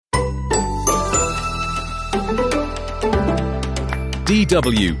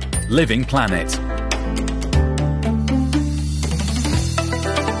DW Living Planet.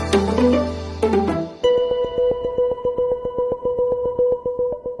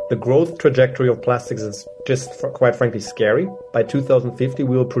 The growth trajectory of plastics is just quite frankly scary. By 2050,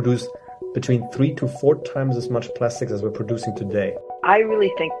 we will produce between 3 to 4 times as much plastics as we're producing today. I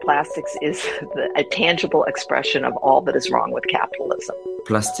really think plastics is a tangible expression of all that is wrong with capitalism.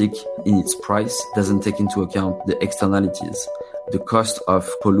 Plastic in its price doesn't take into account the externalities, the cost of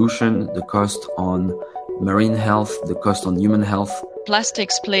pollution, the cost on marine health, the cost on human health.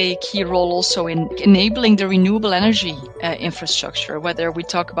 Plastics play a key role also in enabling the renewable energy infrastructure, whether we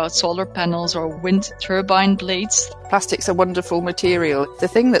talk about solar panels or wind turbine blades. Plastic's a wonderful material. The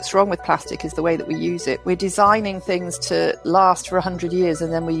thing that's wrong with plastic is the way that we use it. We're designing things to last for 100 years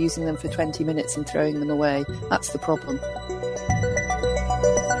and then we're using them for 20 minutes and throwing them away. That's the problem.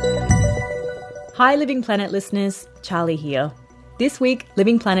 Hi Living Planet listeners, Charlie here. This week,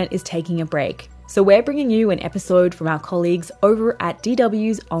 Living Planet is taking a break. So we're bringing you an episode from our colleagues over at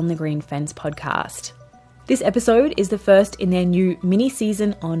DW's On the Green Fence podcast. This episode is the first in their new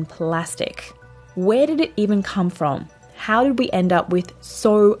mini-season on plastic. Where did it even come from? How did we end up with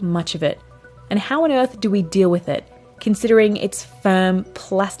so much of it? And how on earth do we deal with it, considering its firm,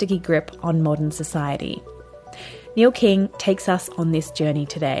 plasticky grip on modern society? Neil King takes us on this journey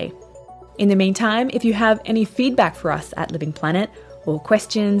today. In the meantime, if you have any feedback for us at Living Planet, or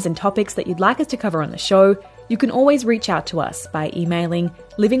questions and topics that you'd like us to cover on the show, you can always reach out to us by emailing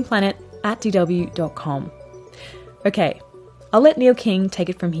livingplanet@dw.com. Okay, I'll let Neil King take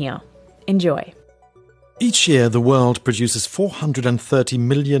it from here. Enjoy. Each year, the world produces 430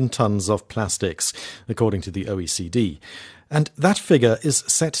 million tonnes of plastics, according to the OECD, and that figure is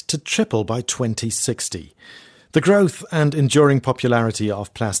set to triple by 2060. The growth and enduring popularity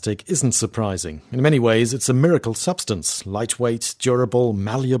of plastic isn't surprising. In many ways, it's a miracle substance, lightweight, durable,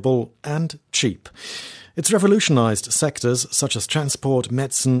 malleable, and cheap. It's revolutionized sectors such as transport,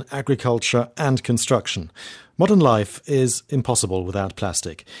 medicine, agriculture, and construction. Modern life is impossible without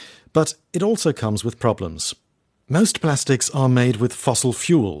plastic, but it also comes with problems. Most plastics are made with fossil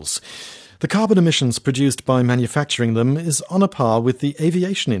fuels. The carbon emissions produced by manufacturing them is on a par with the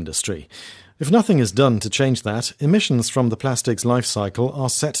aviation industry. If nothing is done to change that, emissions from the plastic's life cycle are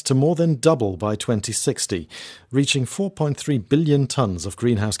set to more than double by 2060, reaching 4.3 billion tonnes of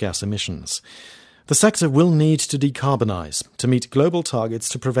greenhouse gas emissions. The sector will need to decarbonise to meet global targets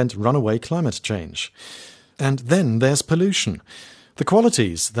to prevent runaway climate change. And then there's pollution. The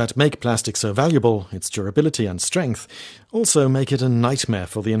qualities that make plastic so valuable, its durability and strength, also make it a nightmare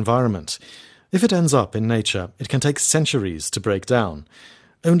for the environment. If it ends up in nature, it can take centuries to break down.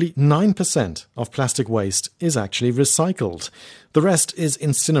 Only 9% of plastic waste is actually recycled. The rest is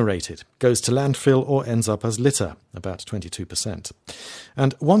incinerated, goes to landfill or ends up as litter, about 22%.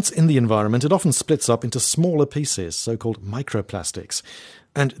 And once in the environment, it often splits up into smaller pieces, so-called microplastics.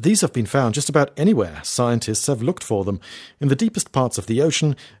 And these have been found just about anywhere scientists have looked for them, in the deepest parts of the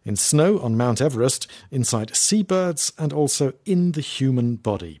ocean, in snow on Mount Everest, inside seabirds, and also in the human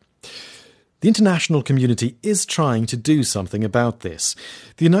body. The international community is trying to do something about this.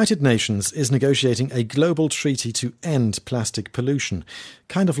 The United Nations is negotiating a global treaty to end plastic pollution,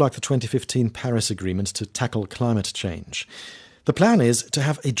 kind of like the 2015 Paris Agreement to tackle climate change. The plan is to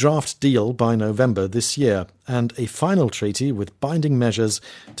have a draft deal by November this year and a final treaty with binding measures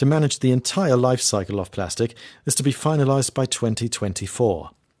to manage the entire life cycle of plastic is to be finalised by 2024.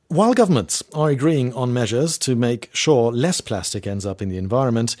 While governments are agreeing on measures to make sure less plastic ends up in the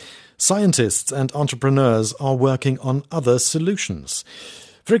environment, scientists and entrepreneurs are working on other solutions.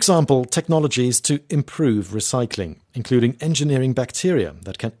 For example, technologies to improve recycling, including engineering bacteria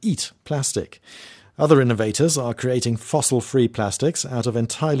that can eat plastic. Other innovators are creating fossil-free plastics out of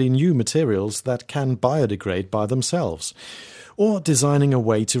entirely new materials that can biodegrade by themselves, or designing a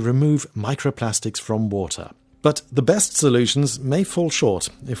way to remove microplastics from water. But the best solutions may fall short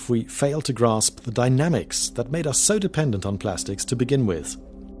if we fail to grasp the dynamics that made us so dependent on plastics to begin with.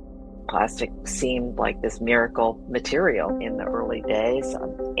 Plastic seemed like this miracle material in the early days,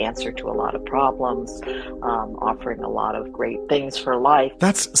 an answer to a lot of problems, offering a lot of great things for life.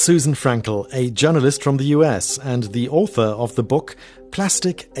 That's Susan Frankel, a journalist from the US and the author of the book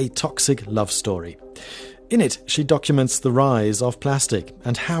Plastic, a Toxic Love Story. In it, she documents the rise of plastic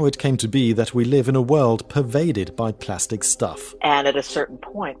and how it came to be that we live in a world pervaded by plastic stuff. And at a certain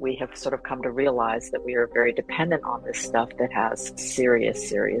point, we have sort of come to realize that we are very dependent on this stuff that has serious,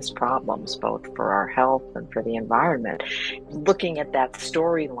 serious problems, both for our health and for the environment. Looking at that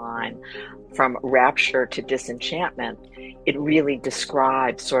storyline, from rapture to disenchantment, it really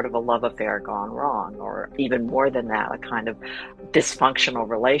describes sort of a love affair gone wrong, or even more than that, a kind of dysfunctional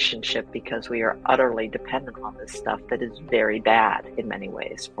relationship, because we are utterly dependent on this stuff that is very bad in many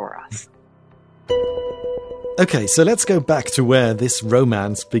ways for us. Okay, so let's go back to where this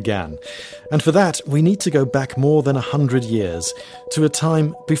romance began. And for that, we need to go back more than 100 years, to a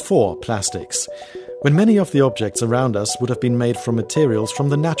time before plastics, when many of the objects around us would have been made from materials from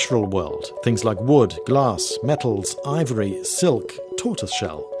the natural world, things like wood, glass, metals, ivory, silk,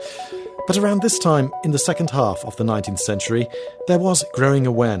 tortoiseshell. But around this time, in the second half of the 19th century, there was growing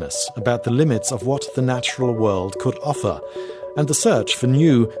awareness about the limits of what the natural world could offer, and the search for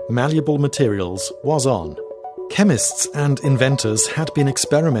new, malleable materials was on. Chemists and inventors had been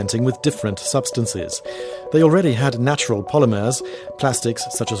experimenting with different substances. They already had natural polymers, plastics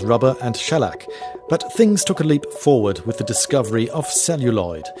such as rubber and shellac, but things took a leap forward with the discovery of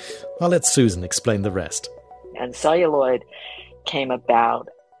celluloid. I'll let Susan explain the rest. And celluloid came about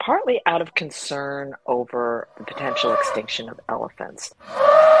partly out of concern over the potential extinction of elephants.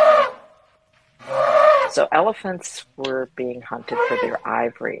 So elephants were being hunted for their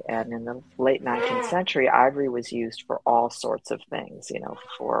ivory, and in the late 19th century, ivory was used for all sorts of things,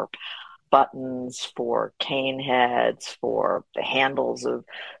 for buttons, for cane heads, for the handles of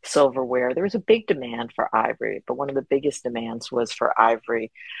silverware. There was a big demand for ivory, but one of the biggest demands was for ivory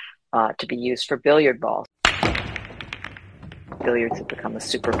to be used for billiard balls. Billiards had become a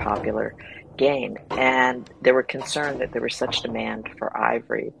super popular game, and they were concerned that there was such demand for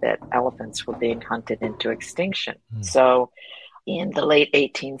ivory that elephants were being hunted into extinction. So in the late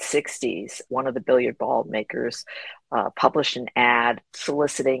 1860s, one of the billiard ball makers published an ad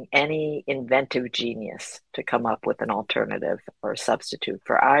soliciting any inventive genius to come up with an alternative or a substitute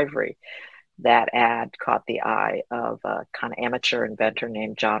for ivory. That ad caught the eye of a kind of amateur inventor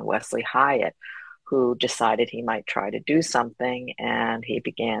named John Wesley Hyatt, who decided he might try to do something, and he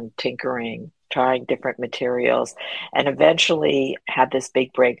began tinkering, trying different materials, and eventually had this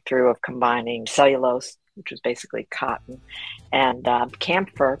big breakthrough of combining cellulose, which was basically cotton, and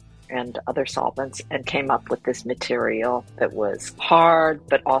camphor and other solvents, and came up with this material that was hard,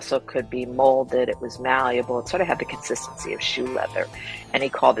 but also could be molded. It was malleable. It sort of had the consistency of shoe leather, and he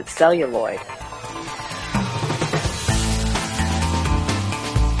called it celluloid.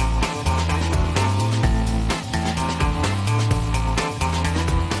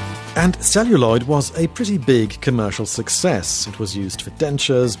 And celluloid was a pretty big commercial success. It was used for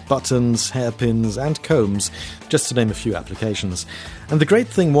dentures, buttons, hairpins and combs, just to name a few applications. And the great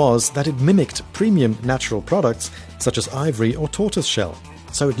thing was that it mimicked premium natural products such as ivory or tortoiseshell.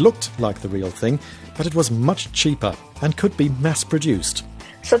 So it looked like the real thing, but it was much cheaper and could be mass-produced.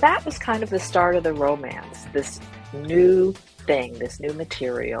 So that was kind of the start of the romance, this new thing, this new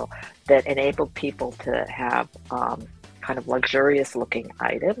material that enabled people to have kind of luxurious looking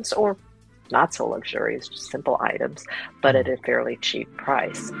items, or not so luxurious, just simple items, but at a fairly cheap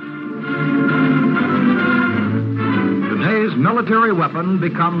price. Today's military weapon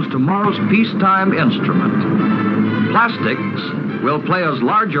becomes tomorrow's peacetime instrument. Plastics will play as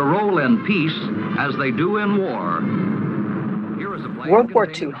large a role in peace as they do in war. World War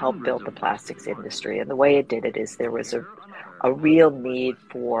II helped build the plastics industry, and the way it did it is there was a real need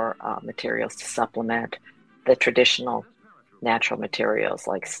for materials to supplement the traditional natural materials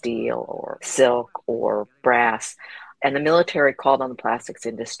like steel or silk or brass. And the military called on the plastics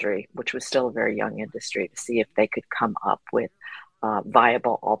industry, which was still a very young industry, to see if they could come up with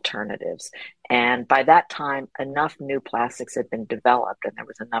viable alternatives. And by that time, enough new plastics had been developed, and there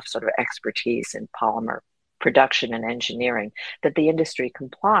was enough sort of expertise in polymer production and engineering that the industry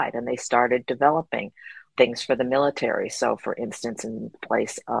complied, and they started developing things for the military. So, for instance, in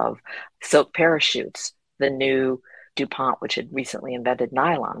place of silk parachutes, the new DuPont, which had recently invented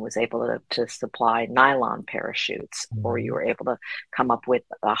nylon, was able to supply nylon parachutes, or you were able to come up with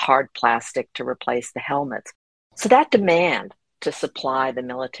a hard plastic to replace the helmets. So that demand to supply the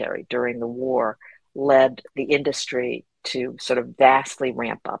military during the war led the industry to sort of vastly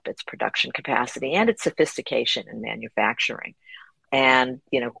ramp up its production capacity and its sophistication in manufacturing. And,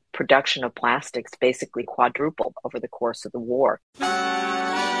 production of plastics basically quadrupled over the course of the war.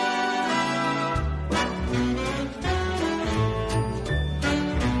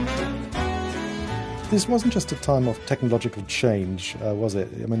 This wasn't just a time of technological change, was it?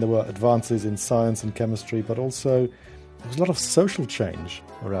 I mean, there were advances in science and chemistry, but also there was a lot of social change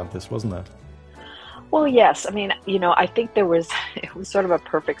around this, wasn't there? Well, yes. I mean, I think it was sort of a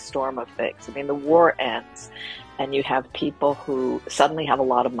perfect storm of things. I mean, the war ends and you have people who suddenly have a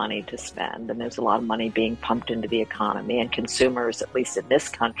lot of money to spend, and there's a lot of money being pumped into the economy, and consumers, at least in this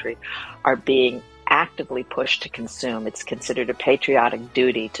country, are being actively pushed to consume. It's considered a patriotic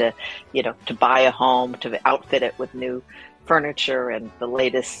duty to buy a home, to outfit it with new furniture and the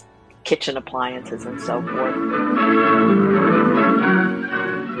latest kitchen appliances and so forth.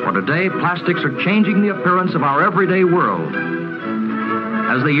 For today, plastics are changing the appearance of our everyday world.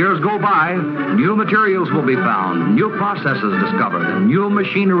 As the years go by, new materials will be found, new processes discovered, and new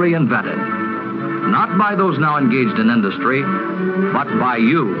machinery invented. Not by those now engaged in industry, but by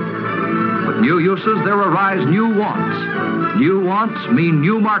you. With new uses, there arise new wants. New wants mean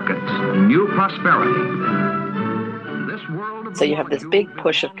new markets, new prosperity. So you have this big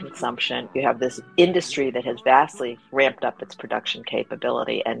push of consumption. You have this industry that has vastly ramped up its production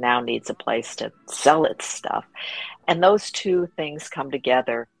capability and now needs a place to sell its stuff. And those two things come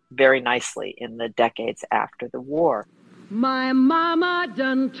together very nicely in the decades after the war. My mama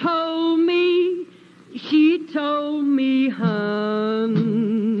done told me, she told me, hun,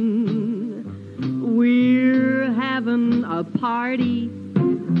 we're having a party,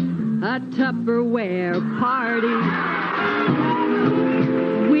 a Tupperware party.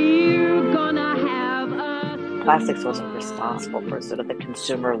 We're gonna have a... Plastics wasn't responsible for sort of the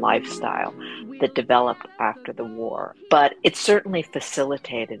consumer lifestyle that developed after the war, but it certainly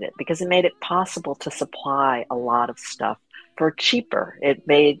facilitated it because it made it possible to supply a lot of stuff for cheaper. It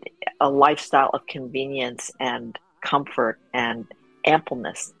made a lifestyle of convenience and comfort and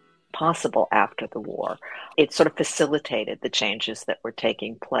ampleness possible after the war. It sort of facilitated the changes that were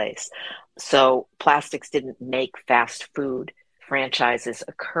taking place. So plastics didn't make fast food franchises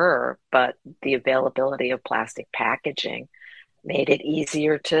occur, but the availability of plastic packaging made it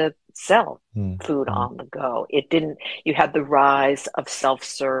easier to sell food on the go. You had the rise of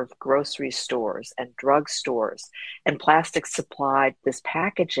self-serve grocery stores and drugstores, and plastic supplied this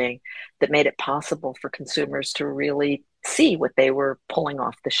packaging that made it possible for consumers to really see what they were pulling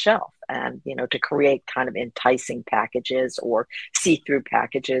off the shelf and, to create kind of enticing packages or see-through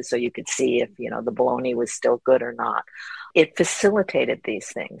packages so you could see if, the bologna was still good or not. It facilitated these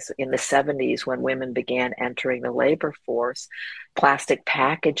things. In the 70s, when women began entering the labor force, plastic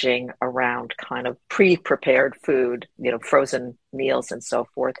packaging around kind of pre-prepared food, frozen meals and so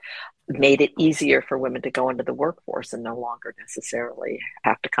forth, made it easier for women to go into the workforce and no longer necessarily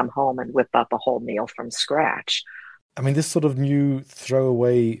have to come home and whip up a whole meal from scratch. I mean, this sort of new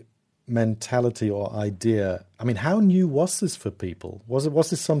throwaway mentality or idea, I mean, how new was this for people? Was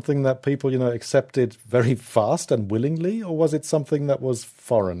this something that people, accepted very fast and willingly, or was it something that was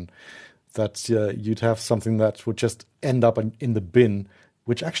foreign, that you'd have something that would just end up in the bin,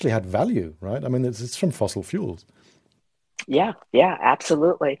 which actually had value, right? I mean, it's from fossil fuels. Yeah,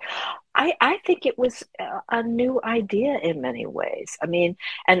 absolutely. I think it was a new idea in many ways. I mean,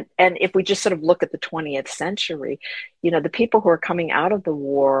 and if we just sort of look at the 20th century, the people who are coming out of the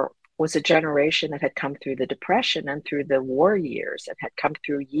war was a generation that had come through the Depression and through the war years and had come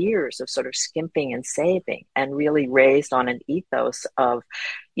through years of sort of skimping and saving and really raised on an ethos of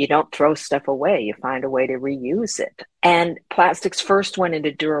you don't throw stuff away, you find a way to reuse it. And plastics first went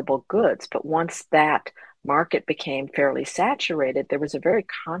into durable goods, but once that market became fairly saturated, there was a very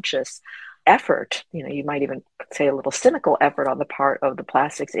conscious effort, you might even say a little cynical effort on the part of the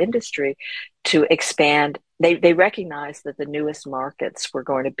plastics industry to expand. They recognized that the newest markets were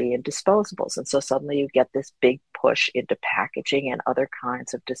going to be in disposables. And so suddenly you get this big push into packaging and other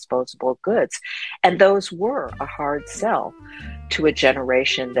kinds of disposable goods. And those were a hard sell to a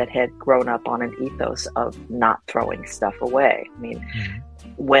generation that had grown up on an ethos of not throwing stuff away. I mean,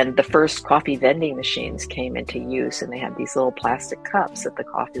 when the first coffee vending machines came into use and they had these little plastic cups that the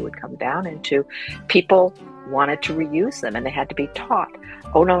coffee would come down into, people wanted to reuse them and they had to be taught,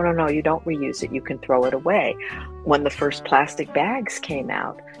 oh, no, you don't reuse it, you can throw it away. When the first plastic bags came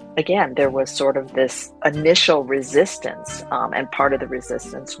out, again, there was sort of this initial resistance, and part of the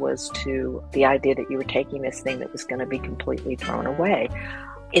resistance was to the idea that you were taking this thing that was going to be completely thrown away.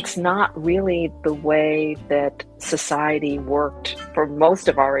 It's not really the way that society worked for most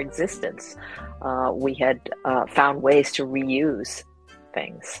of our existence. We had found ways to reuse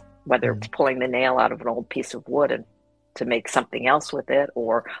things, whether it's pulling the nail out of an old piece of wood and to make something else with it,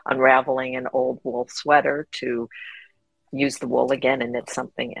 or unraveling an old wool sweater to use the wool again and knit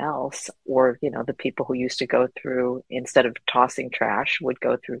something else. Or, the people who used to go through, instead of tossing trash, would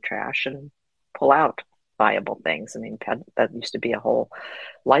go through trash and pull out viable things. I mean, that used to be a whole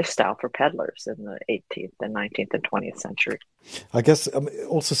lifestyle for peddlers in the 18th and 19th and 20th century. I guess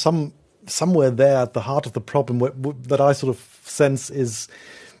also some somewhere there at the heart of the problem that I sort of sense is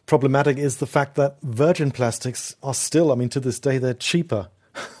problematic is the fact that virgin plastics are still, I mean, to this day, they're cheaper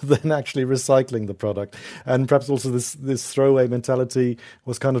than actually recycling the product. And perhaps also this throwaway mentality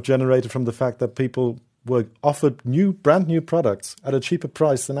was kind of generated from the fact that people were offered brand new products at a cheaper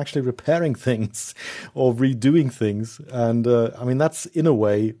price than actually repairing things or redoing things. And I mean, that's in a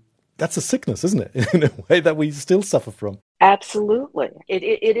way, that's a sickness, isn't it? In a way that we still suffer from. Absolutely.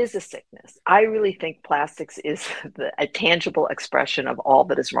 It is a sickness. I really think plastics is a tangible expression of all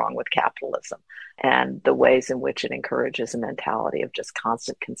that is wrong with capitalism and the ways in which it encourages a mentality of just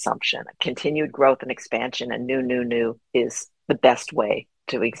constant consumption. Continued growth and expansion and new is the best way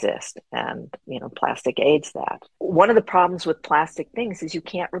to exist. And, plastic aids that. One of the problems with plastic things is you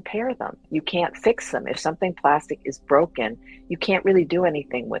can't repair them. You can't fix them. If something plastic is broken, you can't really do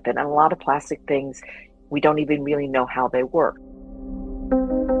anything with it. And a lot of plastic things, we don't even really know how they work.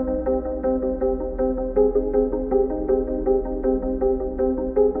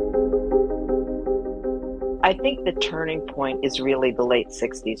 I think the turning point is really the late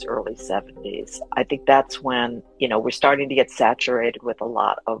 60s, early 70s. I think that's when, we're starting to get saturated with a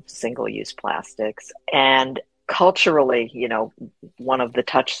lot of single-use plastics. And culturally, one of the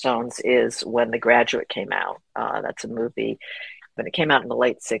touchstones is when The Graduate came out. That's a movie. When it came out in the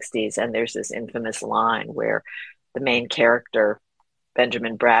late 60s, and there's this infamous line where the main character,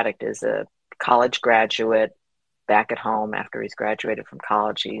 Benjamin Braddock, is a college graduate back at home after he's graduated from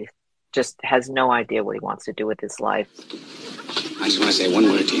college. He just has no idea what he wants to do with his life. I just want to say one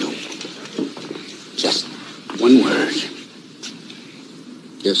word to you. Just one word.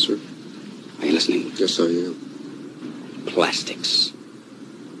 Yes, sir. Are you listening? Yes, I am. Plastics.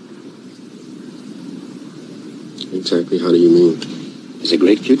 Exactly how do you mean? There's a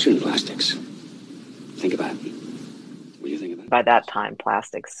great future in plastics. Think about it. What do you think about it? By that time,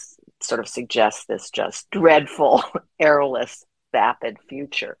 plastics sort of suggests this just dreadful, airless, vapid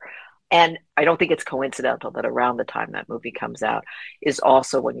future. And I don't think it's coincidental that around the time that movie comes out is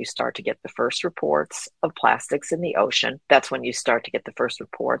also when you start to get the first reports of plastics in the ocean. That's when you start to get the first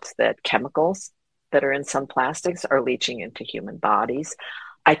reports that chemicals that are in some plastics are leaching into human bodies.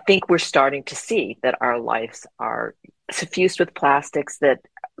 I think we're starting to see that our lives are suffused with plastics that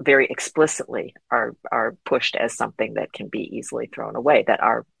very explicitly are pushed as something that can be easily thrown away, that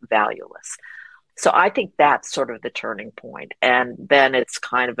are valueless. So I think that's sort of the turning point. And then it's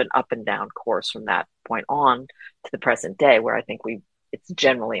kind of an up and down course from that point on to the present day, where I think it's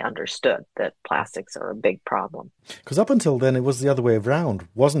generally understood that plastics are a big problem. Because up until then, it was the other way around,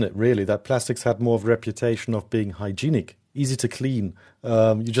 wasn't it, really? That plastics had more of a reputation of being hygienic, easy to clean.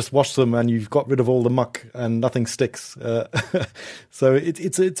 You just wash them and you've got rid of all the muck and nothing sticks. So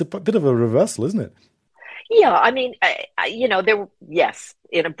it's a bit of a reversal, isn't it? Yeah, I mean, yes,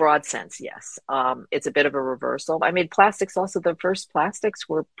 in a broad sense, yes. It's a bit of a reversal. I mean, plastics also, the first plastics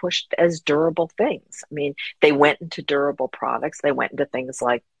were pushed as durable things. I mean, they went into durable products. They went into things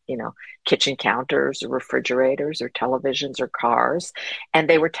like, kitchen counters or refrigerators or televisions or cars, and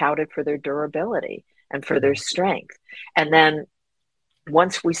they were touted for their durability and for their strength. And then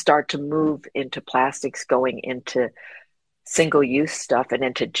once we start to move into plastics going into single-use stuff and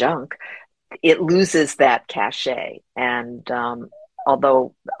into junk, it loses that cachet. And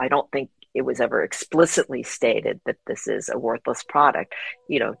although I don't think it was ever explicitly stated that this is a worthless product,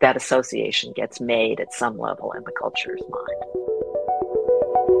 that association gets made at some level in the culture's mind.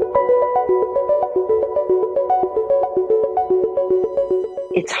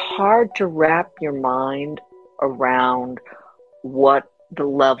 It's hard to wrap your mind around what the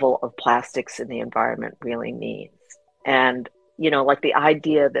level of plastics in the environment really means. And like the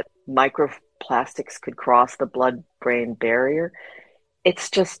idea that microplastics could cross the blood-brain barrier,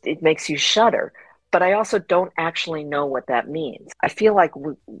 it makes you shudder. But I also don't actually know what that means. I feel like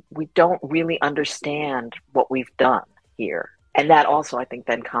we don't really understand what we've done here. And that also, I think,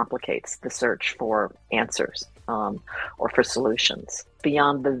 then complicates the search for answers or for solutions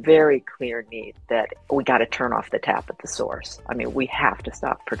beyond the very clear need that we got to turn off the tap at the source. I mean, we have to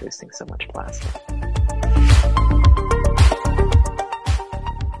stop producing so much plastic.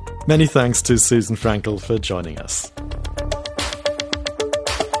 Many thanks to Susan Frankel for joining us.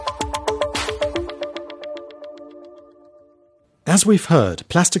 As we've heard,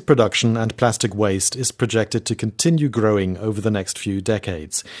 plastic production and plastic waste is projected to continue growing over the next few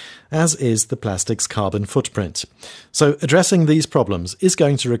decades, as is the plastic's carbon footprint. So addressing these problems is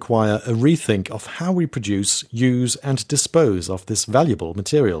going to require a rethink of how we produce, use and dispose of this valuable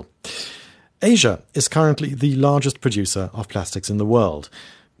material. Asia is currently the largest producer of plastics in the world.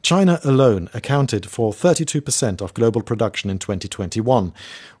 China alone accounted for 32% of global production in 2021,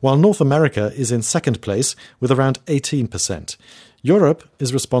 while North America is in second place with around 18%. Europe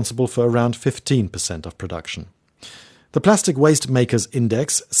is responsible for around 15% of production. The Plastic Waste Makers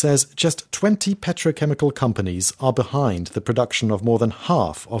Index says just 20 petrochemical companies are behind the production of more than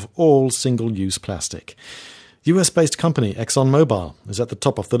half of all single-use plastic. US-based company ExxonMobil is at the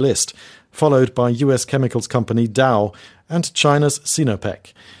top of the list, followed by US chemicals company Dow and China's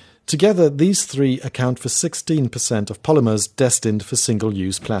Sinopec. Together, these three account for 16% of polymers destined for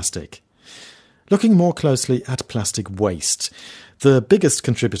single-use plastic. Looking more closely at plastic waste, the biggest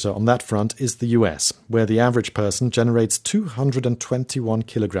contributor on that front is the US, where the average person generates 221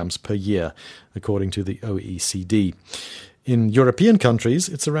 kilograms per year, according to the OECD. In European countries,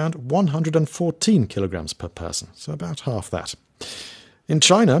 it's around 114 kilograms per person, so about half that. In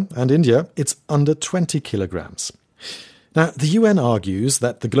China and India, it's under 20 kilograms. Now, the UN argues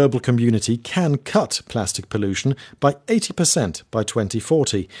that the global community can cut plastic pollution by 80% by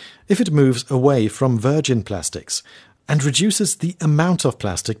 2040 if it moves away from virgin plastics and reduces the amount of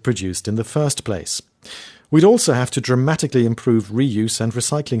plastic produced in the first place. We'd also have to dramatically improve reuse and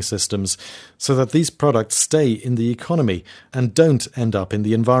recycling systems so that these products stay in the economy and don't end up in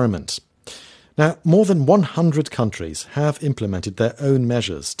the environment. Now, more than 100 countries have implemented their own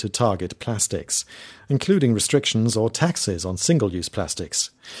measures to target plastics, including restrictions or taxes on single-use plastics.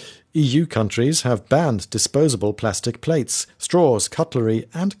 EU countries have banned disposable plastic plates, straws, cutlery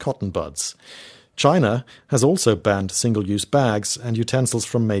and cotton buds. China has also banned single-use bags and utensils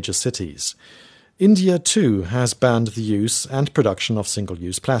from major cities. India, too, has banned the use and production of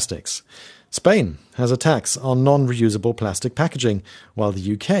single-use plastics. Spain has a tax on non-reusable plastic packaging, while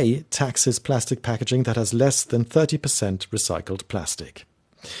the UK taxes plastic packaging that has less than 30% recycled plastic.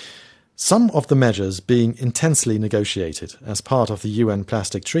 Some of the measures being intensely negotiated as part of the UN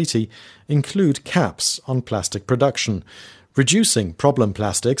Plastic Treaty include caps on plastic production, reducing problem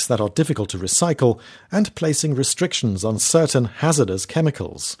plastics that are difficult to recycle, and placing restrictions on certain hazardous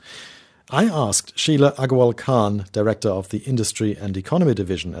chemicals. I asked Sheila Agarwal Khan, Director of the Industry and Economy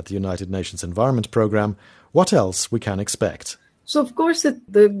Division at the United Nations Environment Programme, what else we can expect. So, of course,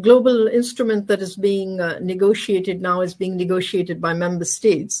 the global instrument that is being negotiated now is being negotiated by member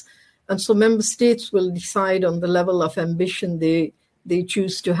states. And so member states will decide on the level of ambition they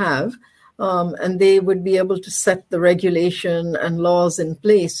choose to have. And they would be able to set the regulation and laws in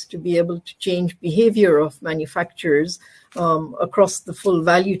place to be able to change behavior of manufacturers across the full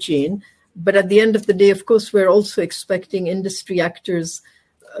value chain. But at the end of the day, of course, we're also expecting industry actors,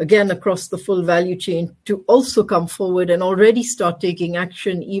 again, across the full value chain, to also come forward and already start taking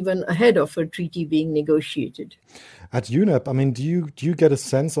action even ahead of a treaty being negotiated. At UNEP, I mean, do you get a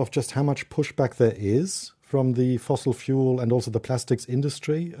sense of just how much pushback there is from the fossil fuel and also the plastics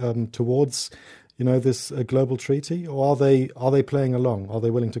industry towards, this global treaty, or are they playing along? Are they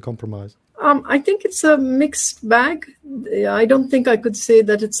willing to compromise? I think it's a mixed bag. I don't think I could say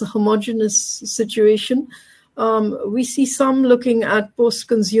that it's a homogeneous situation. We see some looking at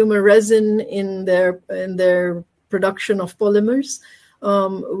post-consumer resin in their production of polymers.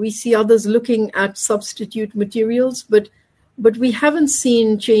 We see others looking at substitute materials, but we haven't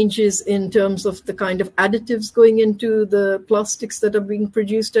seen changes in terms of the kind of additives going into the plastics that are being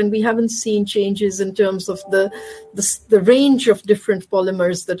produced, and we haven't seen changes in terms of the range of different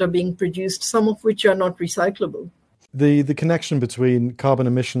polymers that are being produced, some of which are not recyclable. The connection between carbon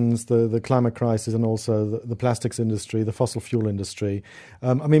emissions, the climate crisis, and also the plastics industry, the fossil fuel industry.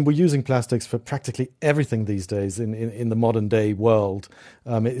 We're using plastics for practically everything these days in the modern day world.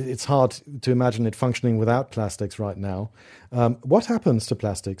 It's hard to imagine it functioning without plastics right now. What happens to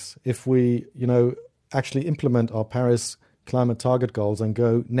plastics if we, actually implement our Paris climate target goals and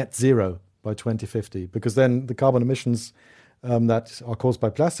go net zero by 2050? Because then the carbon emissions that are caused by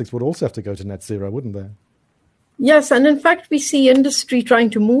plastics would also have to go to net zero, wouldn't they? Yes, and in fact, we see industry trying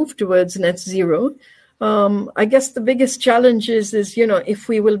to move towards net zero. I guess the biggest challenge is if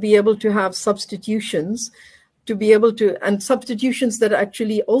we will be able to have substitutions and substitutions that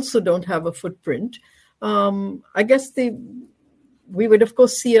actually also don't have a footprint. I guess we would, of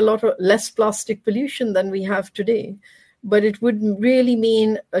course, see a lot of less plastic pollution than we have today. But it would really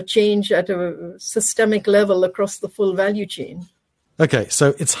mean a change at a systemic level across the full value chain. Okay,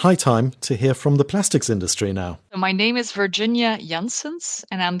 so it's high time to hear from the plastics industry now. My name is Virginia Janssens,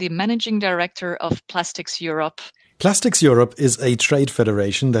 and I'm the Managing Director of Plastics Europe. Plastics Europe is a trade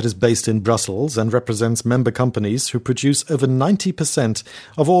federation that is based in Brussels and represents member companies who produce over 90%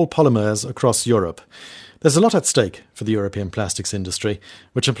 of all polymers across Europe. There's a lot at stake for the European plastics industry,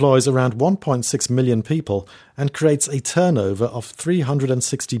 which employs around 1.6 million people and creates a turnover of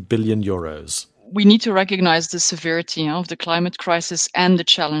 360 billion euros. We need to recognize the severity of the climate crisis and the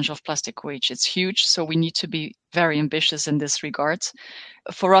challenge of plastic waste. It's huge, so we need to be very ambitious in this regard.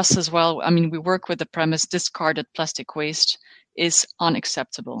 For us as well, we work with the premise discarded plastic waste is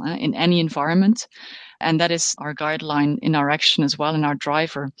unacceptable in any environment. And that is our guideline in our action as well, and our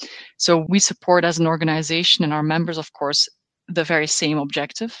driver. So we support as an organization and our members, of course, the very same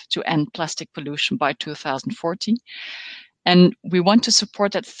objective to end plastic pollution by 2040. And we want to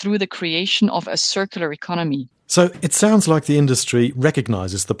support that through the creation of a circular economy. So it sounds like the industry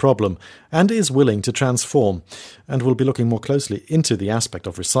recognises the problem and is willing to transform. And we'll be looking more closely into the aspect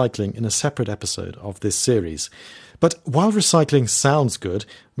of recycling in a separate episode of this series. But while recycling sounds good,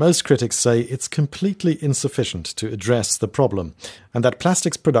 most critics say it's completely insufficient to address the problem and that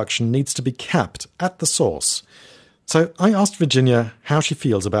plastics production needs to be capped at the source. So I asked Virginia how she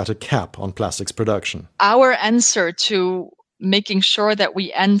feels about a cap on plastics production. Our answer to making sure that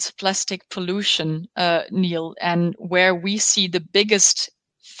we end plastic pollution, Neil, and where we see the biggest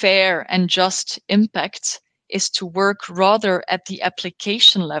fair and just impact is to work rather at the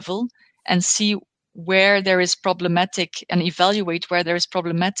application level and see where there is problematic and evaluate where there is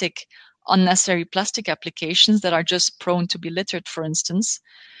problematic unnecessary plastic applications that are just prone to be littered, for instance.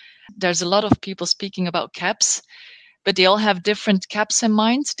 There's a lot of people speaking about caps, but they all have different caps in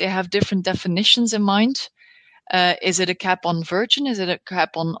mind. They have different definitions in mind. Is it a cap on virgin? Is it a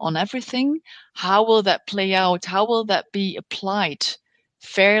cap on everything? How will that play out? How will that be applied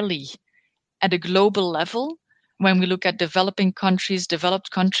fairly at a global level? When we look at developing countries,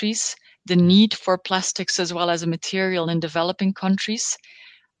 developed countries, the need for plastics as well as a material in developing countries,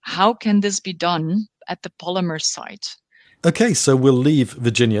 how can this be done at the polymer side? Okay, so we'll leave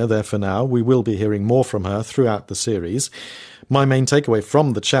Virginia there for now. We will be hearing more from her throughout the series. My main takeaway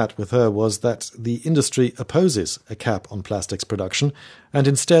from the chat with her was that the industry opposes a cap on plastics production and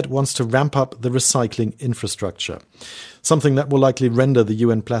instead wants to ramp up the recycling infrastructure, something that will likely render the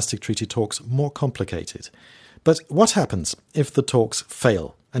UN Plastic Treaty talks more complicated. But what happens if the talks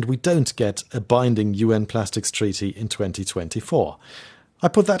fail and we don't get a binding UN Plastics Treaty in 2024? I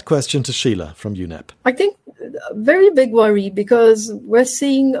put that question to Sheila from UNEP. I think a very big worry because we're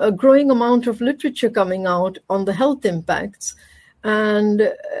seeing a growing amount of literature coming out on the health impacts. And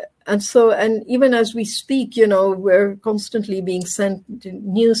even as we speak, we're constantly being sent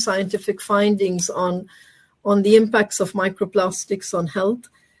new scientific findings on the impacts of microplastics on health.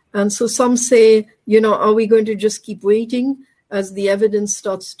 And so some say, are we going to just keep waiting as the evidence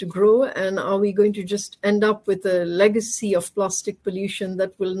starts to grow? And are we going to just end up with a legacy of plastic pollution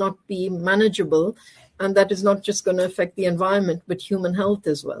that will not be manageable? And that is not just going to affect the environment, but human health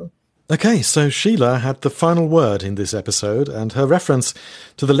as well. Okay, so Sheila had the final word in this episode, and her reference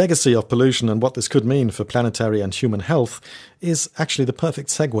to the legacy of pollution and what this could mean for planetary and human health is actually the perfect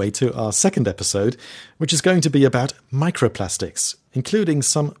segue to our second episode, which is going to be about microplastics, including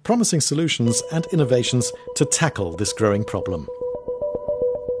some promising solutions and innovations to tackle this growing problem.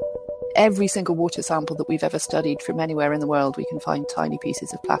 Every single water sample that we've ever studied from anywhere in the world, we can find tiny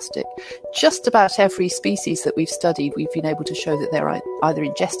pieces of plastic. Just about every species that we've studied, we've been able to show that they're either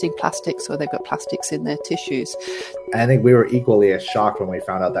ingesting plastics or they've got plastics in their tissues. I think we were equally as shocked when we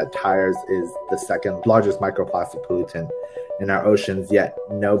found out that tires is the second largest microplastic pollutant in our oceans, yet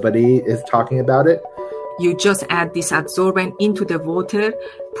nobody is talking about it. You just add this adsorbent into the water,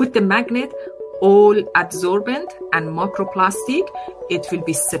 put the magnet, all adsorbent and microplastic, it will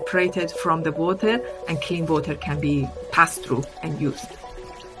be separated from the water and clean water can be passed through and used.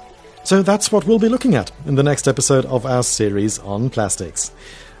 So that's what we'll be looking at in the next episode of our series on plastics.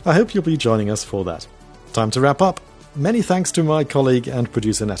 I hope you'll be joining us for that. Time to wrap up. Many thanks to my colleague and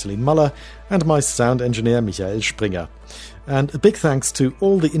producer Natalie Muller and my sound engineer Michael Springer. And a big thanks to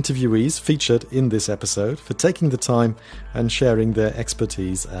all the interviewees featured in this episode for taking the time and sharing their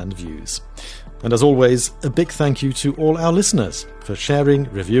expertise and views. And as always, a big thank you to all our listeners for sharing,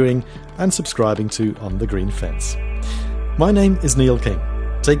 reviewing and subscribing to On the Green Fence. My name is Neil King.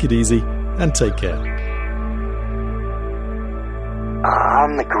 Take it easy and take care.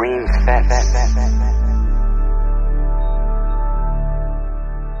 On the Green Fence.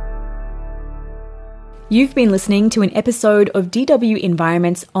 You've been listening to an episode of DW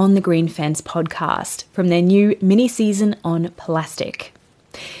Environment's On the Green Fence podcast from their new mini-season on plastic.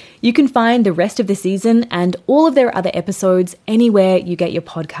 You can find the rest of the season and all of their other episodes anywhere you get your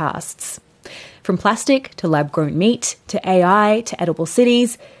podcasts. From plastic to lab-grown meat to AI to edible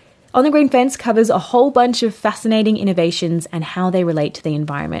cities, On the Green Fence covers a whole bunch of fascinating innovations and how they relate to the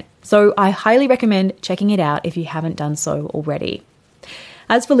environment. So I highly recommend checking it out if you haven't done so already.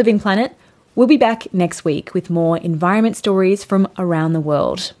 As for Living Planet, we'll be back next week with more environment stories from around the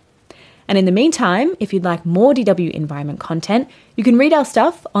world. And in the meantime, if you'd like more DW Environment content, you can read our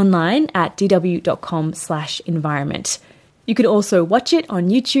stuff online at dw.com/environment. You can also watch it on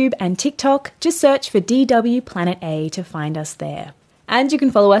YouTube and TikTok. Just search for DW Planet A to find us there. And you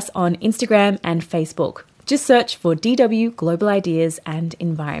can follow us on Instagram and Facebook. Just search for DW Global Ideas and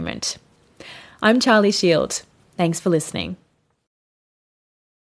Environment. I'm Charlie Shield. Thanks for listening.